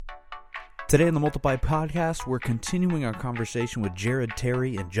Today on the Multiply Podcast, we're continuing our conversation with Jerod,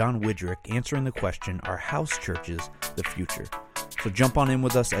 Terry, and John Widrick, answering the question, are house churches the future? So jump on in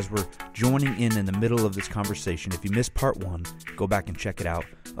with us as we're joining in the middle of this conversation. If you missed part one, go back and check it out.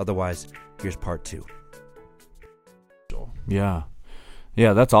 Otherwise, here's part two.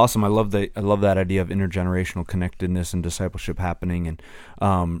 Yeah, that's awesome. I love that idea of intergenerational connectedness and discipleship happening.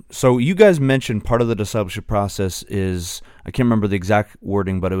 And so you guys mentioned part of the discipleship process is, I can't remember the exact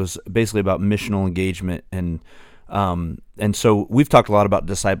wording, but it was basically about missional engagement. And so we've talked a lot about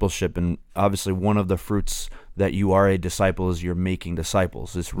discipleship, and obviously one of the fruits that you are a disciple is you're making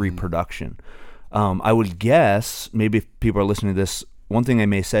disciples, this reproduction. I would guess, maybe if people are listening to this, one thing they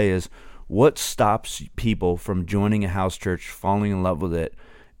may say is, what stops people from joining a house church, falling in love with it,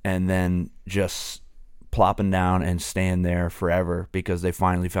 and then just plopping down and staying there forever because they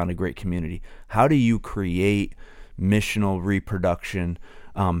finally found a great community? How do you create missional reproduction?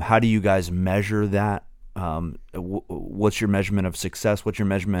 How do you guys measure that? What's your measurement of success? What's your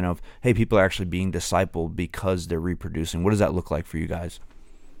measurement of, hey, people are actually being discipled because they're reproducing? What does that look like for you guys?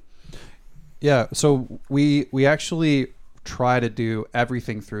 Yeah, so we actually try to do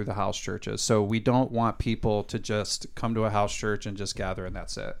everything through the house churches. So we don't want people to just come to a house church and just gather and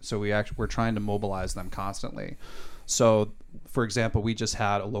that's it. So we're trying to mobilize them constantly. So for example, we just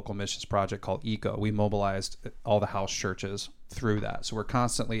had a local missions project called ECO. We mobilized all the house churches through that. So we're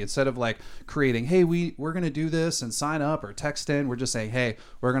constantly, instead of like creating, hey, we're going to do this and sign up or text in, we're just saying, hey,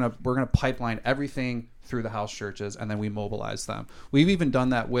 we're going to pipeline everything through the house churches, and then we mobilize them. We've even done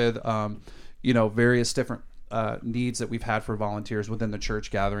that with various different needs that we've had for volunteers within the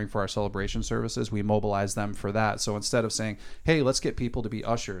church gathering for our celebration services. We mobilize them for that. So instead of saying, hey, let's get people to be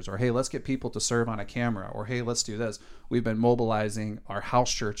ushers, or hey, let's get people to serve on a camera, or hey, let's do this, we've been mobilizing our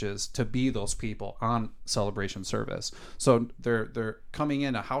house churches to be those people on celebration service. So they're coming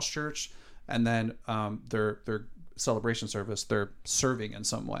in a house church, and then their celebration service, they're serving in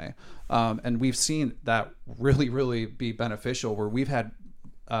some way. And we've seen that really, really be beneficial, where we've had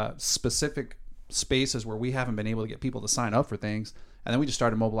specific spaces where we haven't been able to get people to sign up for things, and then we just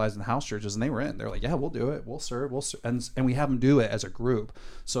started mobilizing the house churches, and they were in. They're like, yeah, we'll do it, we'll serve, and we have them do it as a group.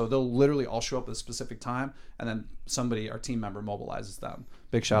 So they'll literally all show up at a specific time, and then our team member mobilizes them.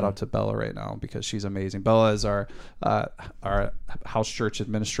 Big shout out to Bella right now, because she's amazing. Bella is our house church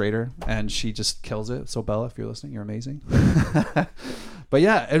administrator, and she just kills it. So Bella, if you're listening, you're amazing. But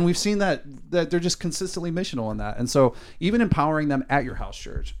yeah, and we've seen that they're just consistently missional in that. And so even empowering them at your house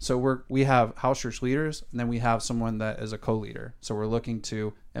church. So we have house church leaders, and then we have someone that is a co-leader. So we're looking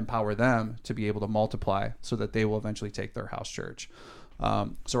to empower them to be able to multiply so that they will eventually take their house church.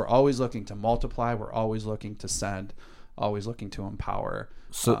 So we're always looking to multiply. We're always looking to send, always looking to empower.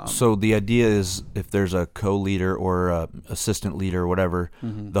 So the idea is, if there's a co-leader or a assistant leader or whatever,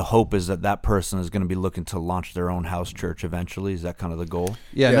 the hope is that person is going to be looking to launch their own house church eventually. Is that kind of the goal?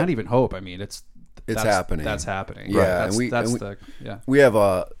 Yeah. Not even hope. I mean, that's happening. That's happening. Yeah, right. We have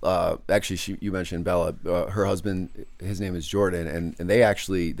actually, you mentioned Bella. Her husband, his name is Jordan, and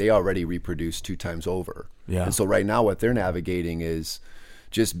they already reproduced 2 times over. Yeah. And so right now, what they're navigating is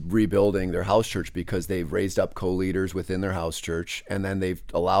just rebuilding their house church, because they've raised up co-leaders within their house church, and then they've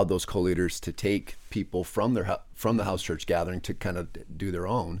allowed those co-leaders to take people from the house church gathering to kind of do their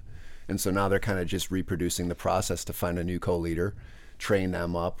own. And so now they're kind of just reproducing the process to find a new co-leader, train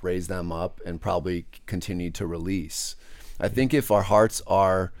them up, raise them up, and probably continue to release. I think if our hearts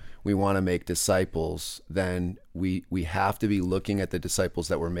are, we want to make disciples, then we have to be looking at the disciples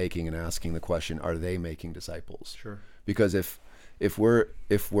that we're making and asking the question, are they making disciples? Sure. Because if we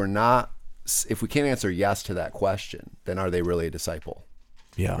can't answer yes to that question, then are they really a disciple?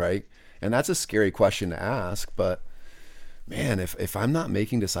 Yeah. Right? And that's a scary question to ask, but man, if I'm not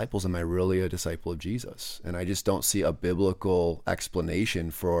making disciples, am I really a disciple of Jesus? And I just don't see a biblical explanation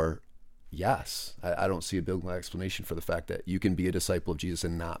for yes. I don't see a biblical explanation for the fact that you can be a disciple of Jesus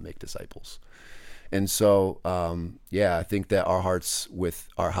and not make disciples. And so, I think that our hearts with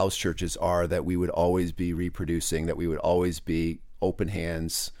our house churches are that we would always be reproducing, that we would always be open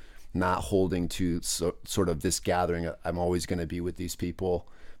hands, not holding to sort of this gathering. I'm always going to be with these people,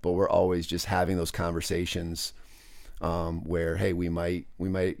 but we're always just having those conversations where, hey, we might,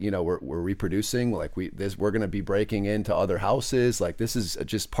 we're reproducing, like we're going to be breaking into other houses. Like, this is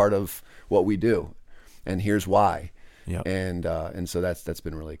just part of what we do, and here's why. Yep. And so that's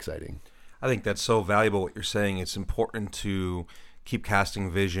been really exciting. I think that's so valuable what you're saying. It's important to keep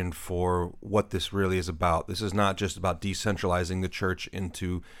casting vision for what this really is about. This is not just about decentralizing the church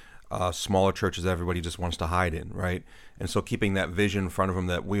into smaller churches that everybody just wants to hide in, right? And so keeping that vision in front of them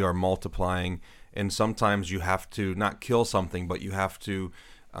that we are multiplying, and sometimes you have to not kill something, but you have to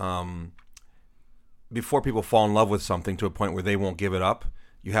before people fall in love with something to a point where they won't give it up,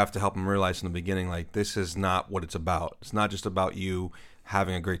 you have to help them realize in the beginning, like, this is not what it's about. It's not just about you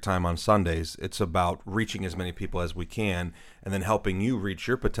having a great time on Sundays. It's about reaching as many people as we can, and then helping you reach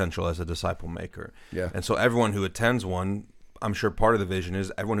your potential as a disciple maker. Yeah. And so everyone who attends one, I'm sure part of the vision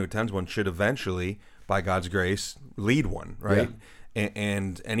is everyone who attends one should eventually, by God's grace, lead one, right? Yeah.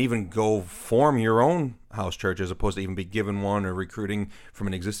 And even go form your own house church, as opposed to even be given one or recruiting from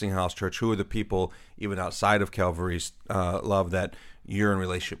an existing house church. Who are the people, even outside of Calvary's love, that you're in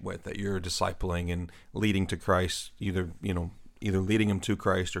relationship with, that you're discipling and leading to Christ, either leading them to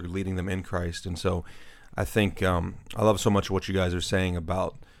Christ or leading them in Christ. And so I think I love so much what you guys are saying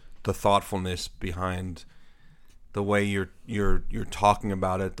about the thoughtfulness behind the way you're talking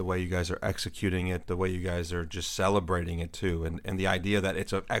about it, the way you guys are executing it, the way you guys are just celebrating it too, and the idea that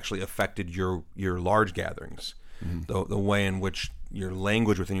it's actually affected your large gatherings, the way in which your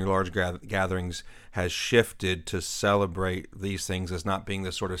language within your large gatherings has shifted to celebrate these things as not being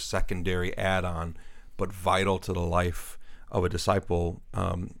this sort of secondary add-on, but vital to the life of a disciple.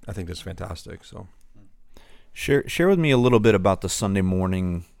 I think that's fantastic. So, share with me a little bit about the Sunday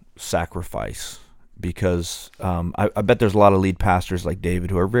morning sacrifice, because I bet there's a lot of lead pastors like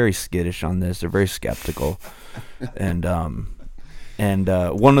David who are very skittish on this. They're very skeptical, and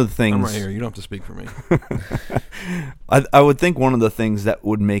one of the things, I'm right here. You don't have to speak for me. I would think one of the things that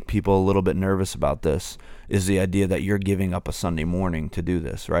would make people a little bit nervous about this is the idea that you're giving up a Sunday morning to do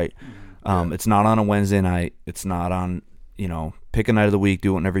this, right? It's not on a Wednesday night. It's not on, pick a night of the week,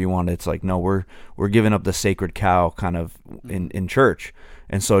 do it whenever you want. It's like, no, we're giving up the sacred cow kind of in church.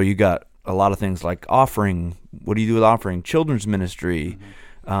 And so you got a lot of things like offering. What do you do with offering? Children's ministry,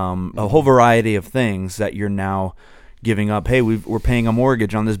 a whole variety of things that you're now giving up. Hey, we're paying a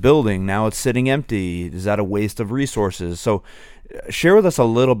mortgage on this building. Now it's sitting empty. Is that a waste of resources? So share with us a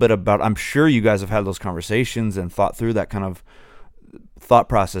little bit about, I'm sure you guys have had those conversations and thought through that kind of thought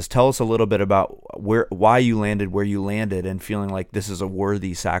process. Tell us a little bit about why you landed where you landed and feeling like this is a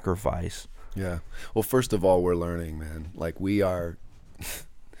worthy sacrifice. Yeah. Well, first of all, we're learning, man. Like, we are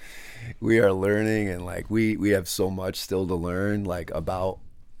learning, and like we have so much still to learn, like, about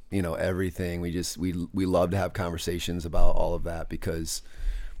everything. We love to have conversations about all of that, because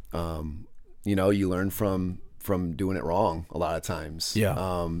you learn from doing it wrong a lot of times.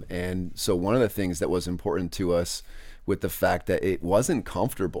 Yeah. And so one of the things that was important to us, with the fact that it wasn't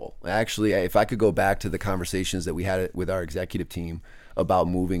comfortable. Actually, if I could go back to the conversations that we had with our executive team about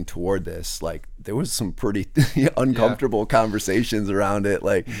moving toward this, like, there was some pretty uncomfortable conversations around it,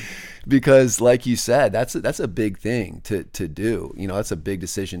 like, because like you said, that's a big thing to do. That's a big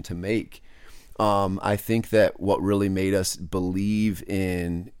decision to make. I think that what really made us believe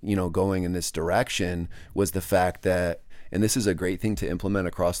in, going in this direction was the fact that, and this is a great thing to implement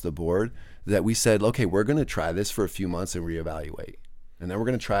across the board, that we said, okay, we're going to try this for a few months and reevaluate. And then we're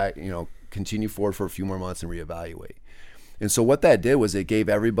going to try, continue forward for a few more months and reevaluate. And so what that did was it gave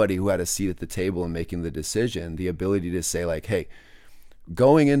everybody who had a seat at the table in making the decision the ability to say, like, hey,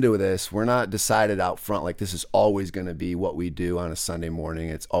 going into this, we're not decided out front, like, this is always going to be what we do on a Sunday morning.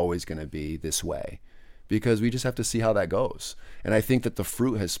 It's always going to be this way, because we just have to see how that goes. And I think that the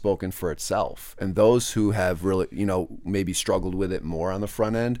fruit has spoken for itself. And those who have really, maybe struggled with it more on the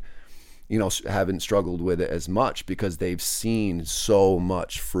front end, haven't struggled with it as much, because they've seen so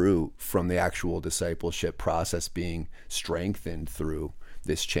much fruit from the actual discipleship process being strengthened through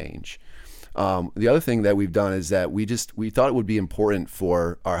this change. The other thing that we've done is that we thought it would be important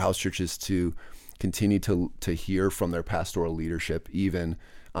for our house churches to continue to hear from their pastoral leadership, even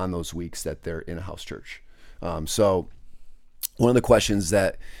on those weeks that they're in a house church. So one of the questions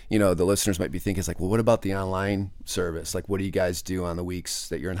that, the listeners might be thinking is like, well, what about the online service? Like, what do you guys do on the weeks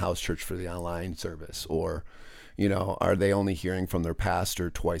that you're in house church for the online service? Or, are they only hearing from their pastor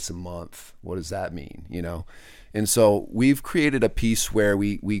twice a month? What does that mean? And so we've created a piece where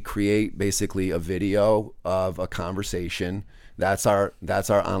we create basically a video of a conversation. That's our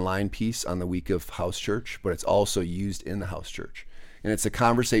online piece on the week of house church, but it's also used in the house church. And it's a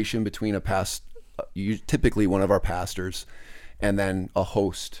conversation between typically one of our pastors, and then a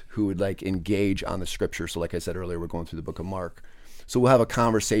host who would like engage on the scripture. So like I said earlier, we're going through the book of Mark. So we'll have a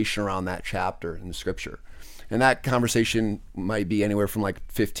conversation around that chapter in the scripture. And that conversation might be anywhere from like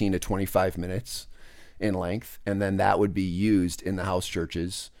 15 to 25 minutes in length. And then that would be used in the house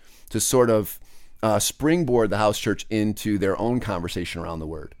churches to sort of springboard the house church into their own conversation around the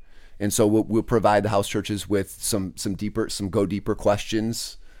word. And so we'll provide the house churches with some go deeper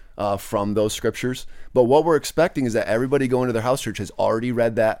questions from those scriptures. But what we're expecting is that everybody going to their house church has already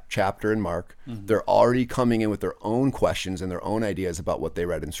read that chapter in Mark. They're already coming in with their own questions and their own ideas about what they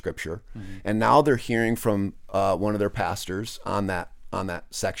read in scripture. And now they're hearing from one of their pastors on that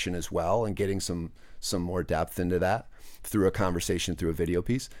section as well, and getting some more depth into that through a conversation, through a video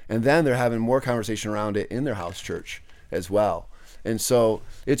piece. And then they're having more conversation around it in their house church as well. And so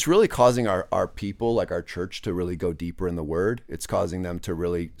it's really causing our people, like our church, to really go deeper in the word. It's causing them to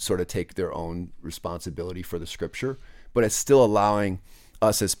really sort of take their own responsibility for the scripture, but it's still allowing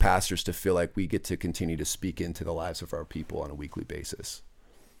us as pastors to feel like we get to continue to speak into the lives of our people on a weekly basis.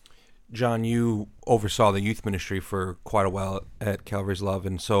 John, you oversaw the youth ministry for quite a while at Calvary's Love,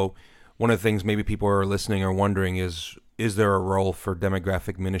 and so one of the things maybe people are listening are wondering is there a role for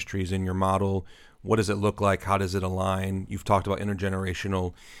demographic ministries in your model? What does it look like? How does it align? You've talked about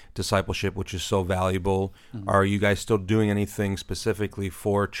intergenerational discipleship, which is so valuable. Are you guys still doing anything specifically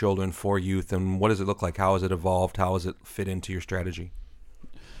for children, for youth? And what does it look like? How has it evolved? How has it fit into your strategy?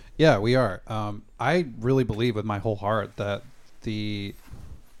 Yeah, we are. I really believe with my whole heart that the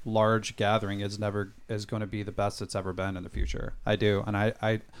large gathering is going to be the best it's ever been in the future. I do. And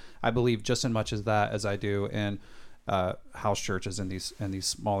I believe just as much as that as I do in house churches and these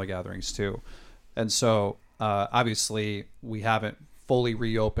smaller gatherings too. And so obviously we haven't fully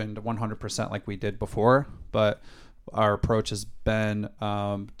reopened 100% like we did before, but our approach has been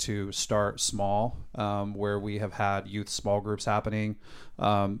to start small, where we have had youth small groups happening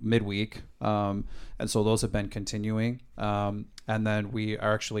midweek. And so those have been continuing. And then we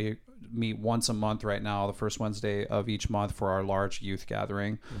are actually meet once a month right now, the first Wednesday of each month, for our large youth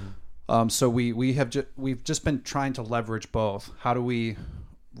gathering. So we've just been trying to leverage both. How do we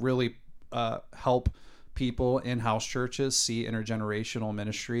really help people in house churches see intergenerational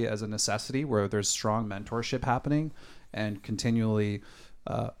ministry as a necessity, where there's strong mentorship happening, and continually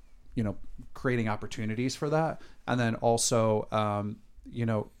creating opportunities for that, and then also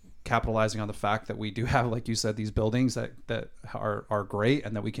capitalizing on the fact that we do have, like you said, these buildings that are great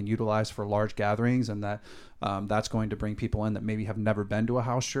and that we can utilize for large gatherings, and that that's going to bring people in that maybe have never been to a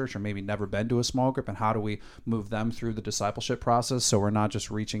house church or maybe never been to a small group. And how do we move them through the discipleship process, so we're not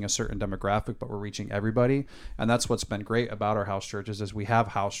just reaching a certain demographic, but we're reaching everybody? And that's what's been great about our house churches, is we have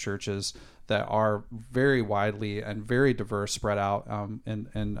house churches that are very widely and very diverse, spread out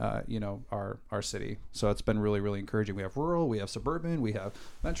in our city. So it's been really, really encouraging. We have rural, we have suburban, we have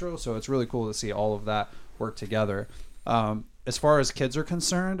metro. So it's really cool to see all of that work together. As far as kids are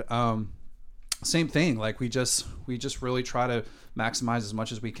concerned, same thing. Like we just really try to maximize as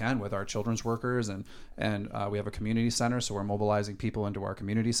much as we can with our children's workers, and we have a community center, so we're mobilizing people into our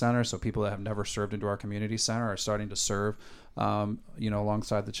community center. So people that have never served into our community center are starting to serve,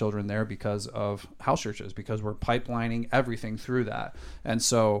 alongside the children there, because of house churches, because we're pipelining everything through that. And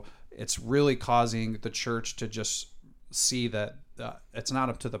so it's really causing the church to just see that it's not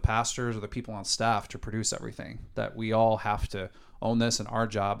up to the pastors or the people on staff to produce everything, that we all have to own this, and our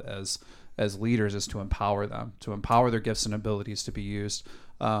job as leaders is to empower them, to empower their gifts and abilities to be used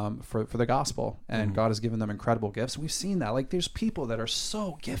for the gospel. And God has given them incredible gifts. We've seen that. Like, there's people that are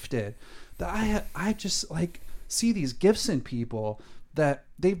so gifted that I just like see these gifts in people that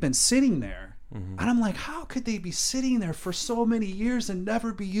they've been sitting there. And I'm like, how could they be sitting there for so many years and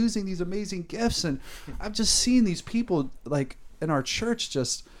never be using these amazing gifts? And I've just seen these people, like in our church,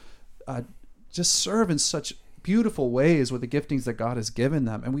 just serve in such beautiful ways with the giftings that God has given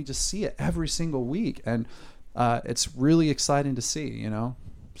them, and we just see it every single week, and it's really exciting to see,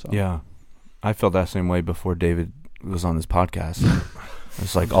 So yeah, I felt that same way before David was on this podcast.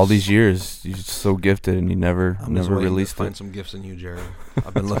 It's like all these years you're just so gifted, and you never released to find some gifts in you, Jerod.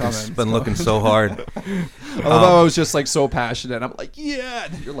 I've been looking so hard. Although I was just like so passionate, I'm like, yeah.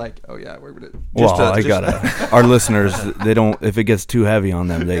 And you're like, oh yeah, we're gonna. Our listeners, they don't. If it gets too heavy on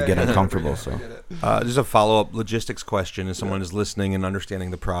them, they get uncomfortable. So, just a follow-up logistics question: as someone is listening and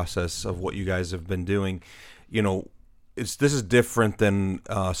understanding the process of what you guys have been doing, this is different than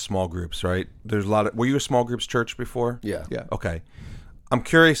small groups, right? There's a lot of. Were you a small groups church before? Yeah. Okay. I'm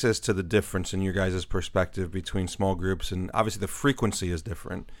curious as to the difference in your guys' perspective between small groups, and obviously the frequency is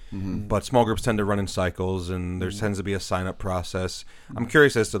different, but small groups tend to run in cycles, and there tends to be a sign-up process. I'm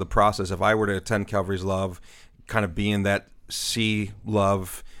curious as to the process. If I were to attend Calvary's Love, kind of be in that see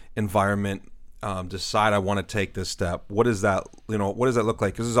love environment, decide I want to take this step? What does that look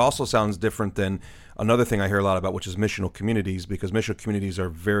like? Because this also sounds different than another thing I hear a lot about, which is missional communities, because missional communities are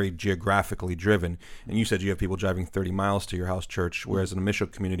very geographically driven. And you said you have people driving 30 miles to your house church, whereas in a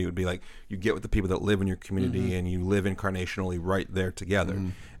missional community, it would be like you get with the people that live in your community and you live incarnationally right there together.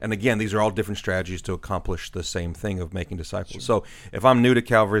 And again, these are all different strategies to accomplish the same thing of making disciples. So if I'm new to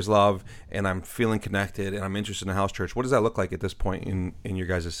Calvary's Love and I'm feeling connected and I'm interested in a house church, what does that look like at this point in your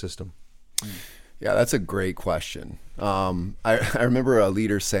guys' system? Yeah, that's a great question. I remember a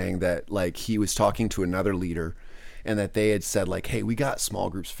leader saying that, like, he was talking to another leader and that they had said, like, hey, we got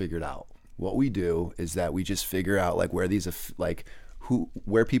small groups figured out. What we do is that we just figure out, like, where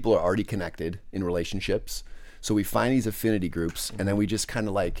where people are already connected in relationships. So we find these affinity groups and then we just kind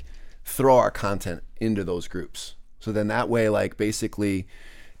of like throw our content into those groups. So then that way, like, basically,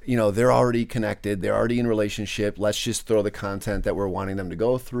 you know, they're already connected, they're already in relationship. Let's just throw the content that we're wanting them to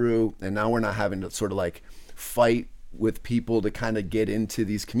go through. And now we're not having to sort of like fight with people to kind of get into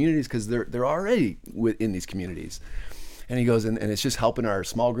these communities because they're already in these communities. And he goes, and it's just helping our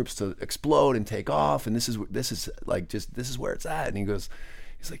small groups to explode and take off. And this is where it's at. And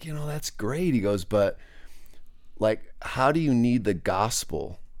he's like, you know, that's great. He goes, but like, how do you need the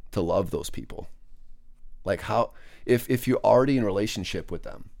gospel to love those people? Like, how, if you're already in relationship with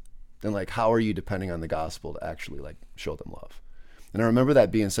them, then like, how are you depending on the gospel to actually like show them love? And I remember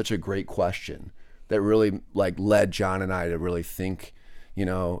that being such a great question that really like led John and I to really think, you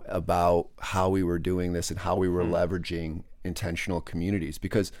know, about how we were doing this and how we were leveraging intentional communities.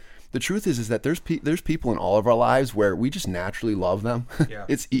 Because the truth is that there's people in all of our lives where we just naturally love them. Yeah.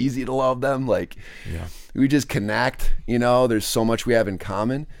 It's easy to love them. Like, we just connect, you know, there's so much we have in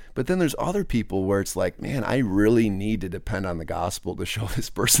common. But then there's other people where it's like, man, I really need to depend on the gospel to show this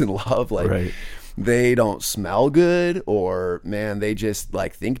person love. Like, they don't smell good, or man, they just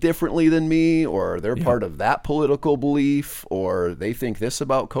like think differently than me, or they're part of that political belief, or they think this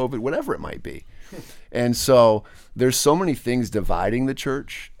about COVID, whatever it might be. And so there's so many things dividing the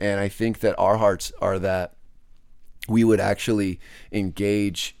church. And I think that our hearts are that we would actually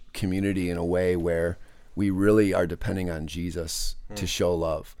engage community in a way where we really are depending on Jesus to show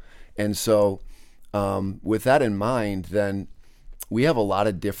love. And so with that in mind, then we have a lot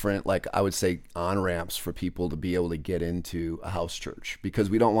of different, like I would say, on-ramps for people to be able to get into a house church, because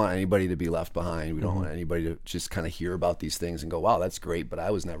we don't want anybody to be left behind. We don't want anybody to just kind of hear about these things and go, wow, that's great, but I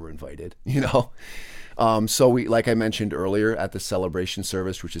was never invited, you know? So we, like I mentioned earlier, at the celebration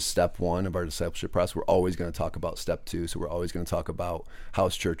service, which is step 1 of our discipleship process, we're always going to talk about step 2. So we're always going to talk about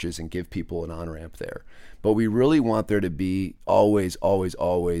house churches and give people an on-ramp there. But we really want there to be always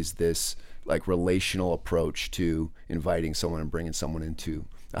this like relational approach to inviting someone and bringing someone into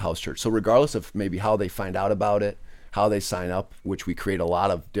a house church. So regardless of maybe how they find out about it, how they sign up, which we create a lot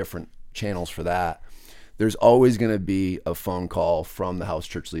of different channels for that, there's always going to be a phone call from the house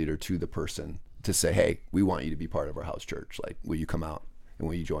church leader to the person to say, hey, we want you to be part of our house church. Like, will you come out and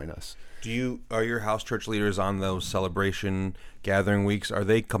will you join us? Are your house church leaders on those celebration gathering weeks? Are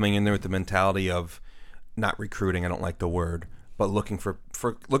they coming in there with the mentality of not recruiting? I don't like the word, but looking for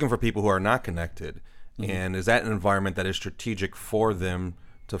people who are not connected. And is that an environment that is strategic for them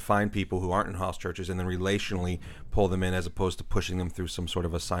to find people who aren't in house churches and then relationally pull them in, as opposed to pushing them through some sort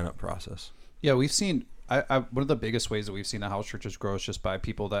of a sign-up process? Yeah, we've seen one of the biggest ways that we've seen the house churches grow is just by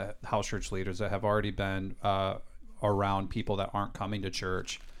people, that house church leaders that have already been around people that aren't coming to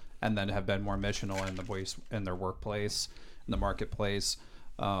church, and then have been more missional in their workplace, in the marketplace,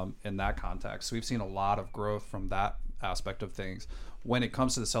 in that context. So we've seen a lot of growth from that aspect of things. When it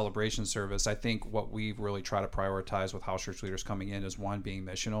comes to the celebration service, I think what we really try to prioritize with house church leaders coming in is, 1, being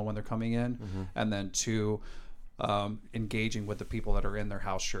missional when they're coming in, and then 2, engaging with the people that are in their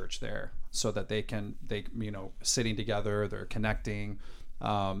house church there, so that they sitting together, they're connecting,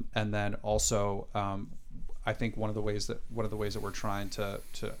 and then also I think one of the ways that we're trying to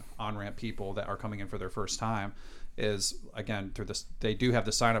on-ramp people that are coming in for their first time is, again, through this, they do have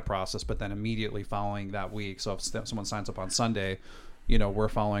the sign-up process, but then immediately following that week, so if someone signs up on Sunday, we're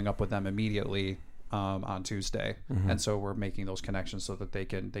following up with them immediately on Tuesday, and so we're making those connections so that they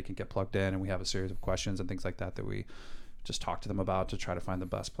can get plugged in, and we have a series of questions and things like that we just talk to them about to try to find the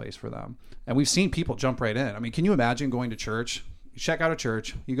best place for them. And we've seen people jump right in. I mean, can you imagine going to church? You check out a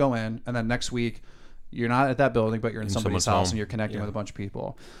church, you go in, and then next week you're not at that building, but you're in somebody's house and you're connecting with a bunch of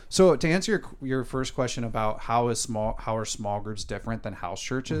people. So to answer your first question about how are small groups different than house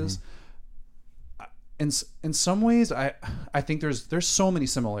churches, in some ways, I think there's so many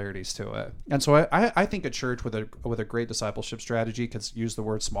similarities to it. And so I think a church with a great discipleship strategy could use the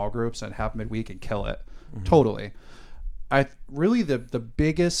word small groups and have midweek and kill it totally. I really the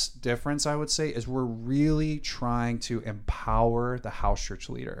biggest difference I would say is we're really trying to empower the house church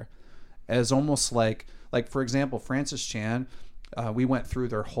leader, as almost like for example, Francis Chan, we went through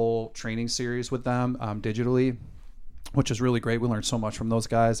their whole training series with them digitally, which is really great. We learned so much from those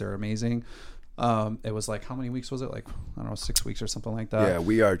guys. They're amazing. It was like, how many weeks was it? Like, I don't know, 6 weeks or something like that. Yeah,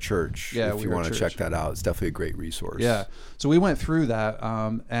 We Are Church. Yeah, if you want to check that out, it's definitely a great resource. Yeah. So we went through that,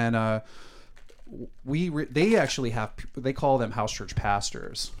 and they actually they call them house church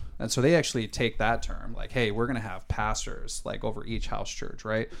pastors. And so they actually take that term, like, hey, we're going to have pastors like over each house church,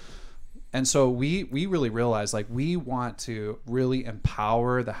 right? And so we really realized, like, we want to really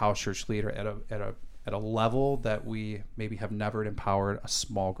empower the house church leader at a level that we maybe have never empowered a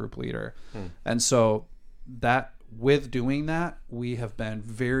small group leader. And so that with doing that, we have been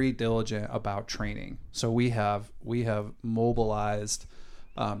very diligent about training. So we have mobilized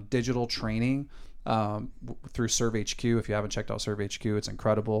digital training through Serve HQ. If you haven't checked out Serve HQ, it's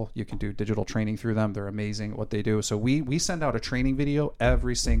incredible. You can do digital training through them. They're amazing at what they do. So we send out a training video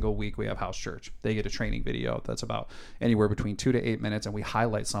every single week. We have house church. They get a training video that's about anywhere between 2 to 8 minutes, and we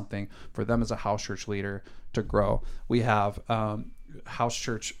highlight something for them as a house church leader to grow. We have house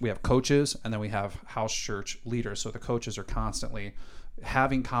church, we have coaches, and then we have house church leaders. So the coaches are constantly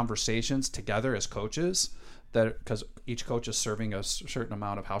having conversations together as coaches, that because each coach is serving a certain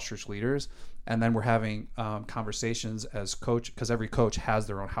amount of house church leaders, and then we're having conversations as coach, because every coach has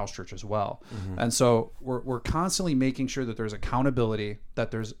their own house church as well. And so we're constantly making sure that there's accountability,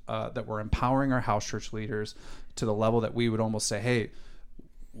 that there's that we're empowering our house church leaders to the level that we would almost say, hey,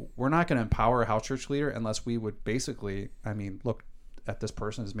 we're not going to empower a house church leader unless we would basically, look at this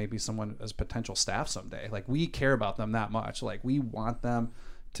person as maybe someone as potential staff someday. Like, we care about them that much. Like, we want them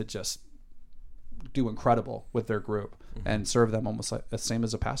to just do incredible with their group and serve them almost like the same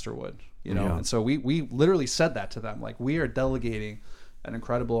as a pastor would, you know? Yeah. And so we literally said that to them. Like, we are delegating an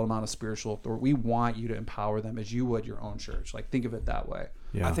incredible amount of spiritual authority. We want you to empower them as you would your own church. Like, think of it that way.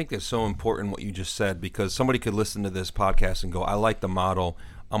 Yeah. I think that's so important what you just said, because somebody could listen to this podcast and go, I like the model,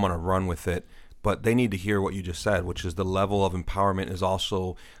 I'm going to run with it. But they need to hear what you just said, which is the level of empowerment is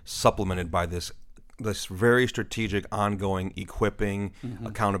also supplemented by this very strategic, ongoing equipping,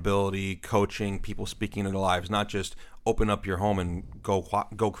 accountability, coaching, people speaking into their lives, not just open up your home and go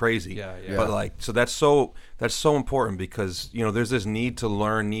crazy. Yeah. But so that's so important, because there's this need to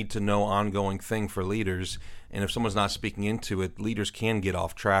learn, need to know ongoing thing for leaders. And if someone's not speaking into it, leaders can get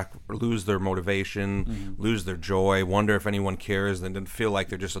off track, lose their motivation, lose their joy, wonder if anyone cares, and then feel like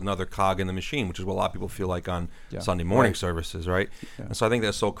they're just another cog in the machine, which is what a lot of people feel like on Sunday morning services, right? Yeah. And so I think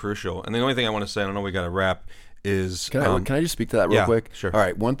that's so crucial. And the only thing I want to say, I don't know, we got to wrap, is... Can I just speak to that real quick? Sure. All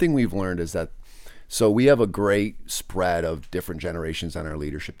right. One thing we've learned is that, so we have a great spread of different generations on our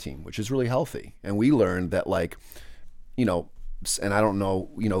leadership team, which is really healthy. And we learned that, like, and I don't know,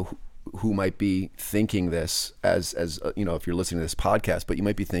 who might be thinking this as if you're listening to this podcast, but you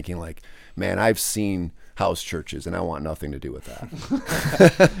might be thinking like, man, I've seen house churches and I want nothing to do with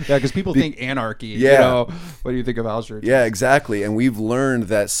that. Yeah, because people think anarchy. Yeah. What do you think of house churches? Yeah, exactly. And we've learned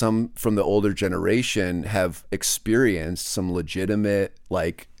that some from the older generation have experienced some legitimate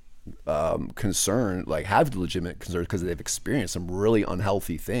concern, have legitimate concerns because they've experienced some really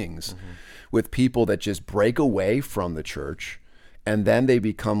unhealthy things with people that just break away from the church. And then they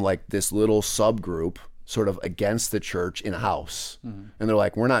become like this little subgroup sort of against the church in a house. And they're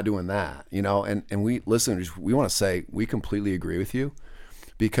like, we're not doing that, and we want to say we completely agree with you,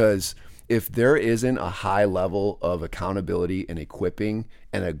 because if there isn't a high level of accountability and equipping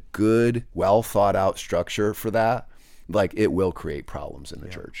and a good, well thought out structure for that, like, it will create problems in the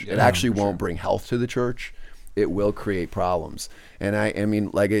church. It actually won't bring health to the church. It will create problems. And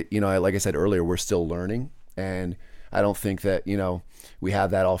like I said earlier, we're still learning, and I don't think that, we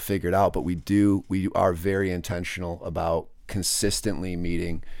have that all figured out, but we are very intentional about consistently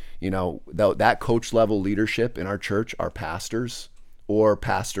meeting, that coach level leadership in our church are pastors or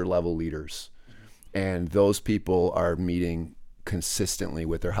pastor level leaders. And those people are meeting consistently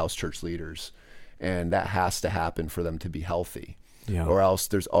with their house church leaders. And that has to happen for them to be healthy. Yeah. Or else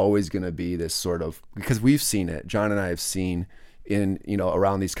there's always going to be this sort of, because we've seen it, John and I have seen in,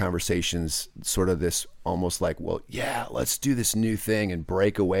 around these conversations, sort of this almost like, well, yeah, let's do this new thing and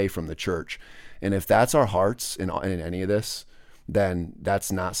break away from the church. And if that's our hearts in any of this, then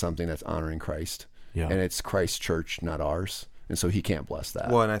that's not something that's honoring Christ. Yeah. And it's Christ's church, not ours. And so he can't bless that.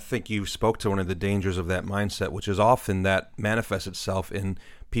 Well, and I think you spoke to one of the dangers of that mindset, which is often that manifests itself in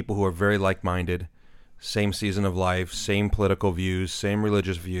people who are very like-minded, same season of life, same political views, same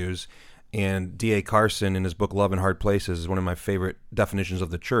religious views. And D.A. Carson, in his book Love in Hard Places, is one of my favorite definitions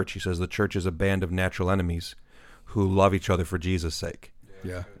of the church. He says the church is a band of natural enemies who love each other for Jesus' sake.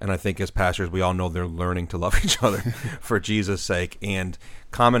 Yeah. And I think as pastors, we all know they're learning to love each other for Jesus' sake. And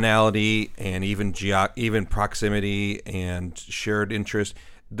commonality and even proximity and shared interest,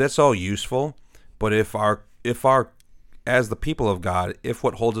 that's all useful. But if our as the people of God, if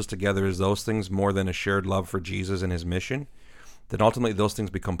what holds us together is those things more than a shared love for Jesus and his mission, then ultimately those things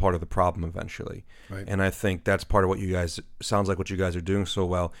become part of the problem eventually. Right. And I think that's part of what you guys, sounds like what you guys are doing so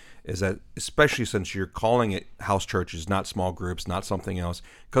well, is that especially since you're calling it house churches, not small groups, not something else,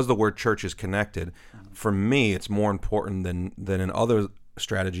 because the word church is connected, for me it's more important than in other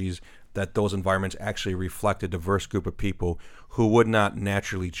strategies that those environments actually reflect a diverse group of people who would not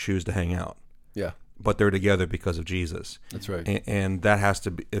naturally choose to hang out. Yeah. But they're together because of Jesus. That's right. And that has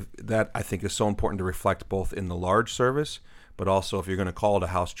to be, that I think is so important to reflect both in the large service, but also if you're going to call it a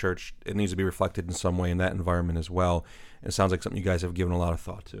house church, it needs to be reflected in some way in that environment as well. And it sounds like something you guys have given a lot of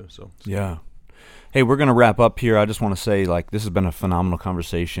thought to. So yeah. Hey, we're going to wrap up here. I just want to say, like, this has been a phenomenal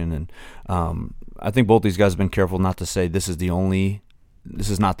conversation, and I think both these guys have been careful not to say this is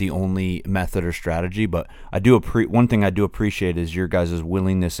not the only method or strategy. But I do one thing I do appreciate is your guys'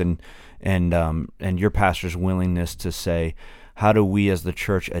 willingness and your pastor's willingness to say, how do we as the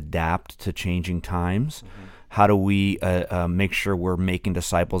church adapt to changing times? Mm-hmm. How do we make sure we're making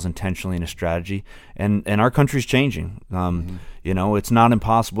disciples intentionally in a strategy? And our country's changing. You know, it's not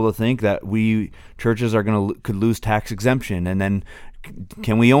impossible to think that churches are could lose tax exemption, and then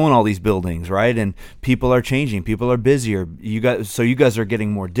can we own all these buildings, right? And people are changing. People are busier. You guys are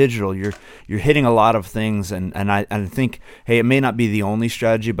getting more digital. You're hitting a lot of things, and I think, hey, it may not be the only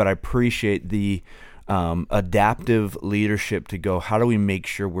strategy, but I appreciate the adaptive leadership to go, how do we make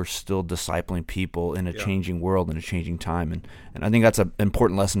sure we're still discipling people in a changing world, in a changing time? And I think that's an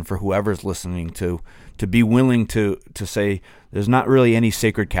important lesson for whoever's listening to be willing to say there's not really any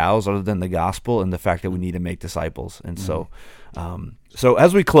sacred cows other than the gospel and the fact that we need to make disciples. And so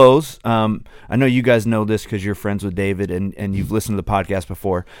as we close, I know you guys know this because you're friends with David and you've listened to the podcast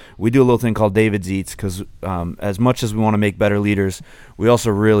before. We do a little thing called David's Eats because as much as we want to make better leaders, we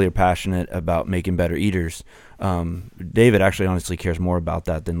also really are passionate about making better eaters. David actually honestly cares more about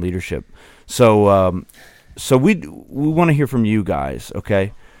that than leadership. So we want to hear from you guys,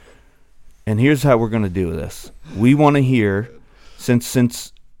 okay? And here's how we're going to do this. We want to hear, since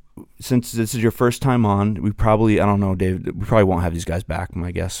this is your first time on, we probably, I don't know, David, we probably won't have these guys back,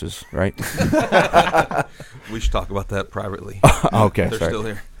 my guess is, right? we should talk about that privately. Okay, They're still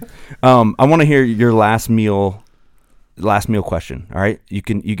here. I want to hear your last meal question, all right? You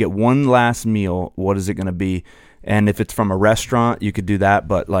get one last meal. What is it going to be? And if it's from a restaurant, you could do that,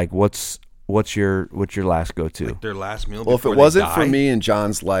 but like what's your last go-to? Like their last meal. Well, if it wasn't for me in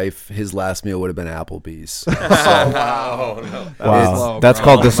John's life, his last meal would have been Applebee's. So, wow, that's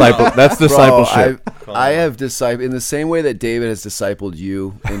called disciple. That's discipleship. Bro, I have discipled in the same way that David has discipled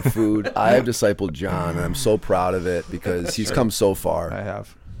you in food. I have discipled John, and I'm so proud of it because he's come so far. I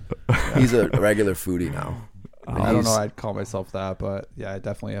have. He's a regular foodie now. I don't know I'd call myself that, but yeah, I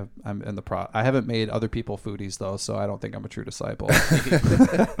definitely have. I'm in I haven't made other people foodies though, so I don't think I'm a true disciple.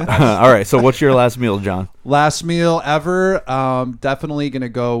 All right, so what's your last meal, John? Last meal ever? Definitely gonna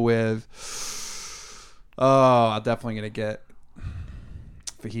go with. I'm definitely gonna get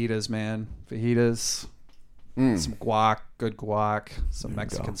fajitas, man. Fajitas, some guac, good guac, some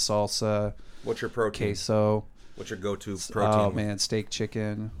Mexican salsa. What's your protein? Queso. What's your go-to protein? Oh man, steak,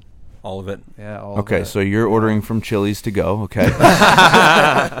 chicken. All of it. Yeah. Okay, so you're ordering from Chili's to go. Okay.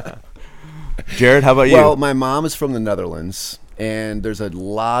 Jared, how about you? Well, my mom is from the Netherlands, and there's a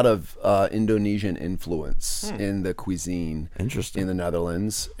lot of Indonesian influence in the cuisine in the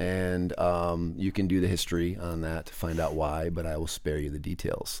Netherlands, and you can do the history on that to find out why, but I will spare you the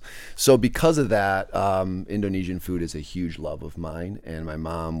details. So because of that, Indonesian food is a huge love of mine, and my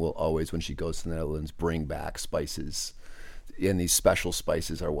mom will always, when she goes to the Netherlands, bring back spices. And these special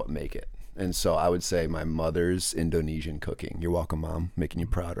spices are what make it. And so I would say my mother's Indonesian cooking. You're welcome, Mom. Making you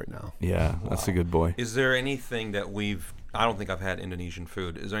proud right now. Yeah, that's a good boy. Is there anything that I don't think I've had Indonesian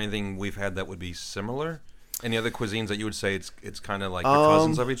food. Is there anything we've had that would be similar? Any other cuisines that you would say it's kind of like the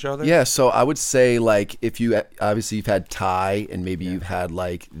cousins of each other? Yeah, so I would say like if you obviously you've had Thai and maybe you've had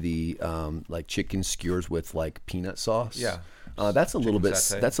like the like chicken skewers with like peanut sauce. Yeah. That's a little bit.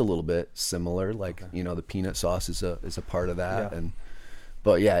 Satay. That's a little bit similar. Like the peanut sauce is a part of that, Yeah.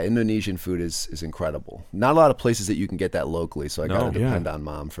 But yeah, Indonesian food is incredible. Not a lot of places that you can get that locally, so I gotta depend on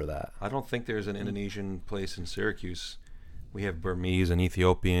Mom for that. I don't think there's an Indonesian place in Syracuse. We have Burmese and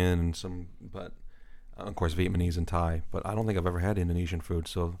Ethiopian and some, but of course Vietnamese and Thai. But I don't think I've ever had Indonesian food,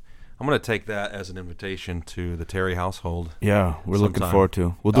 so I'm going to take that as an invitation to the Terry household. Yeah, we're looking sometime. forward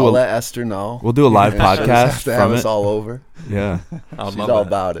to. I'll let Esther know. We'll do a live She'll just podcast have to have from us it. all over. Yeah, She's all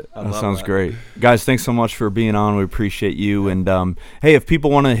about it. that sounds great, guys. Thanks so much for being on. We appreciate you. And hey, if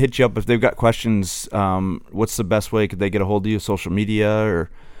people want to hit you up, if they've got questions, what's the best way? Could they get a hold of you? Social media or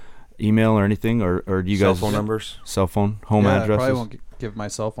email or anything? Or do you Cell guys phone numbers? Cell phone, home I addresses? probably won't give my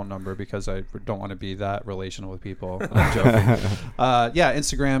cell phone number because I don't want to be that relational with people. I'm joking. Yeah,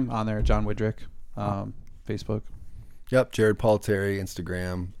 Instagram on there, John Widrick. Facebook. Yep, Jerod Paul Terry,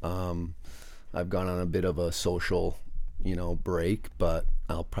 Instagram. I've gone on a bit of a social, break, but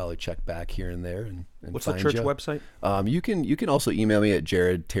I'll probably check back here and there. And What's the find church ya. website? You can also email me at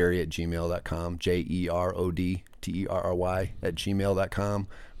jerodterry@gmail.com, JERODTERRY@gmail.com.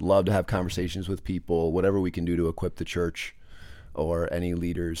 Love to have conversations with people. Whatever we can do to equip the church or any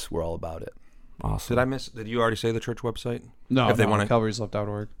leaders, we're all about it. Awesome. Did you already say the church website? No, If they wanna-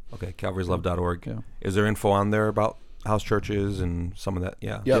 Calvary'sLove.org. Okay, calvaryslove.org. Yeah. Is there info on there about house churches and some of that?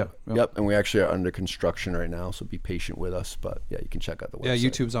 Yeah. Yep. Yep. And we actually are under construction right now, so be patient with us. But yeah, you can check out the website. Yeah,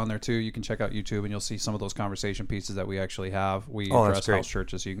 YouTube's on there too. You can check out YouTube and you'll see some of those conversation pieces that we actually have. We Oh, that's address great. house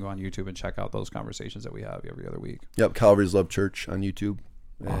churches, so you can go on YouTube and check out those conversations that we have every other week. Yep, Calvary's Love Church on YouTube.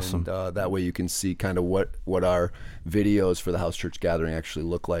 Awesome. And that way you can see kind of what our videos for the house church gathering actually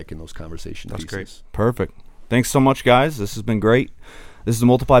look like in those conversation That's pieces. great. Perfect. Thanks so much, guys. This has been great. This is the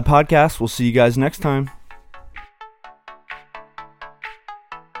Multiply Podcast. We'll see you guys next time.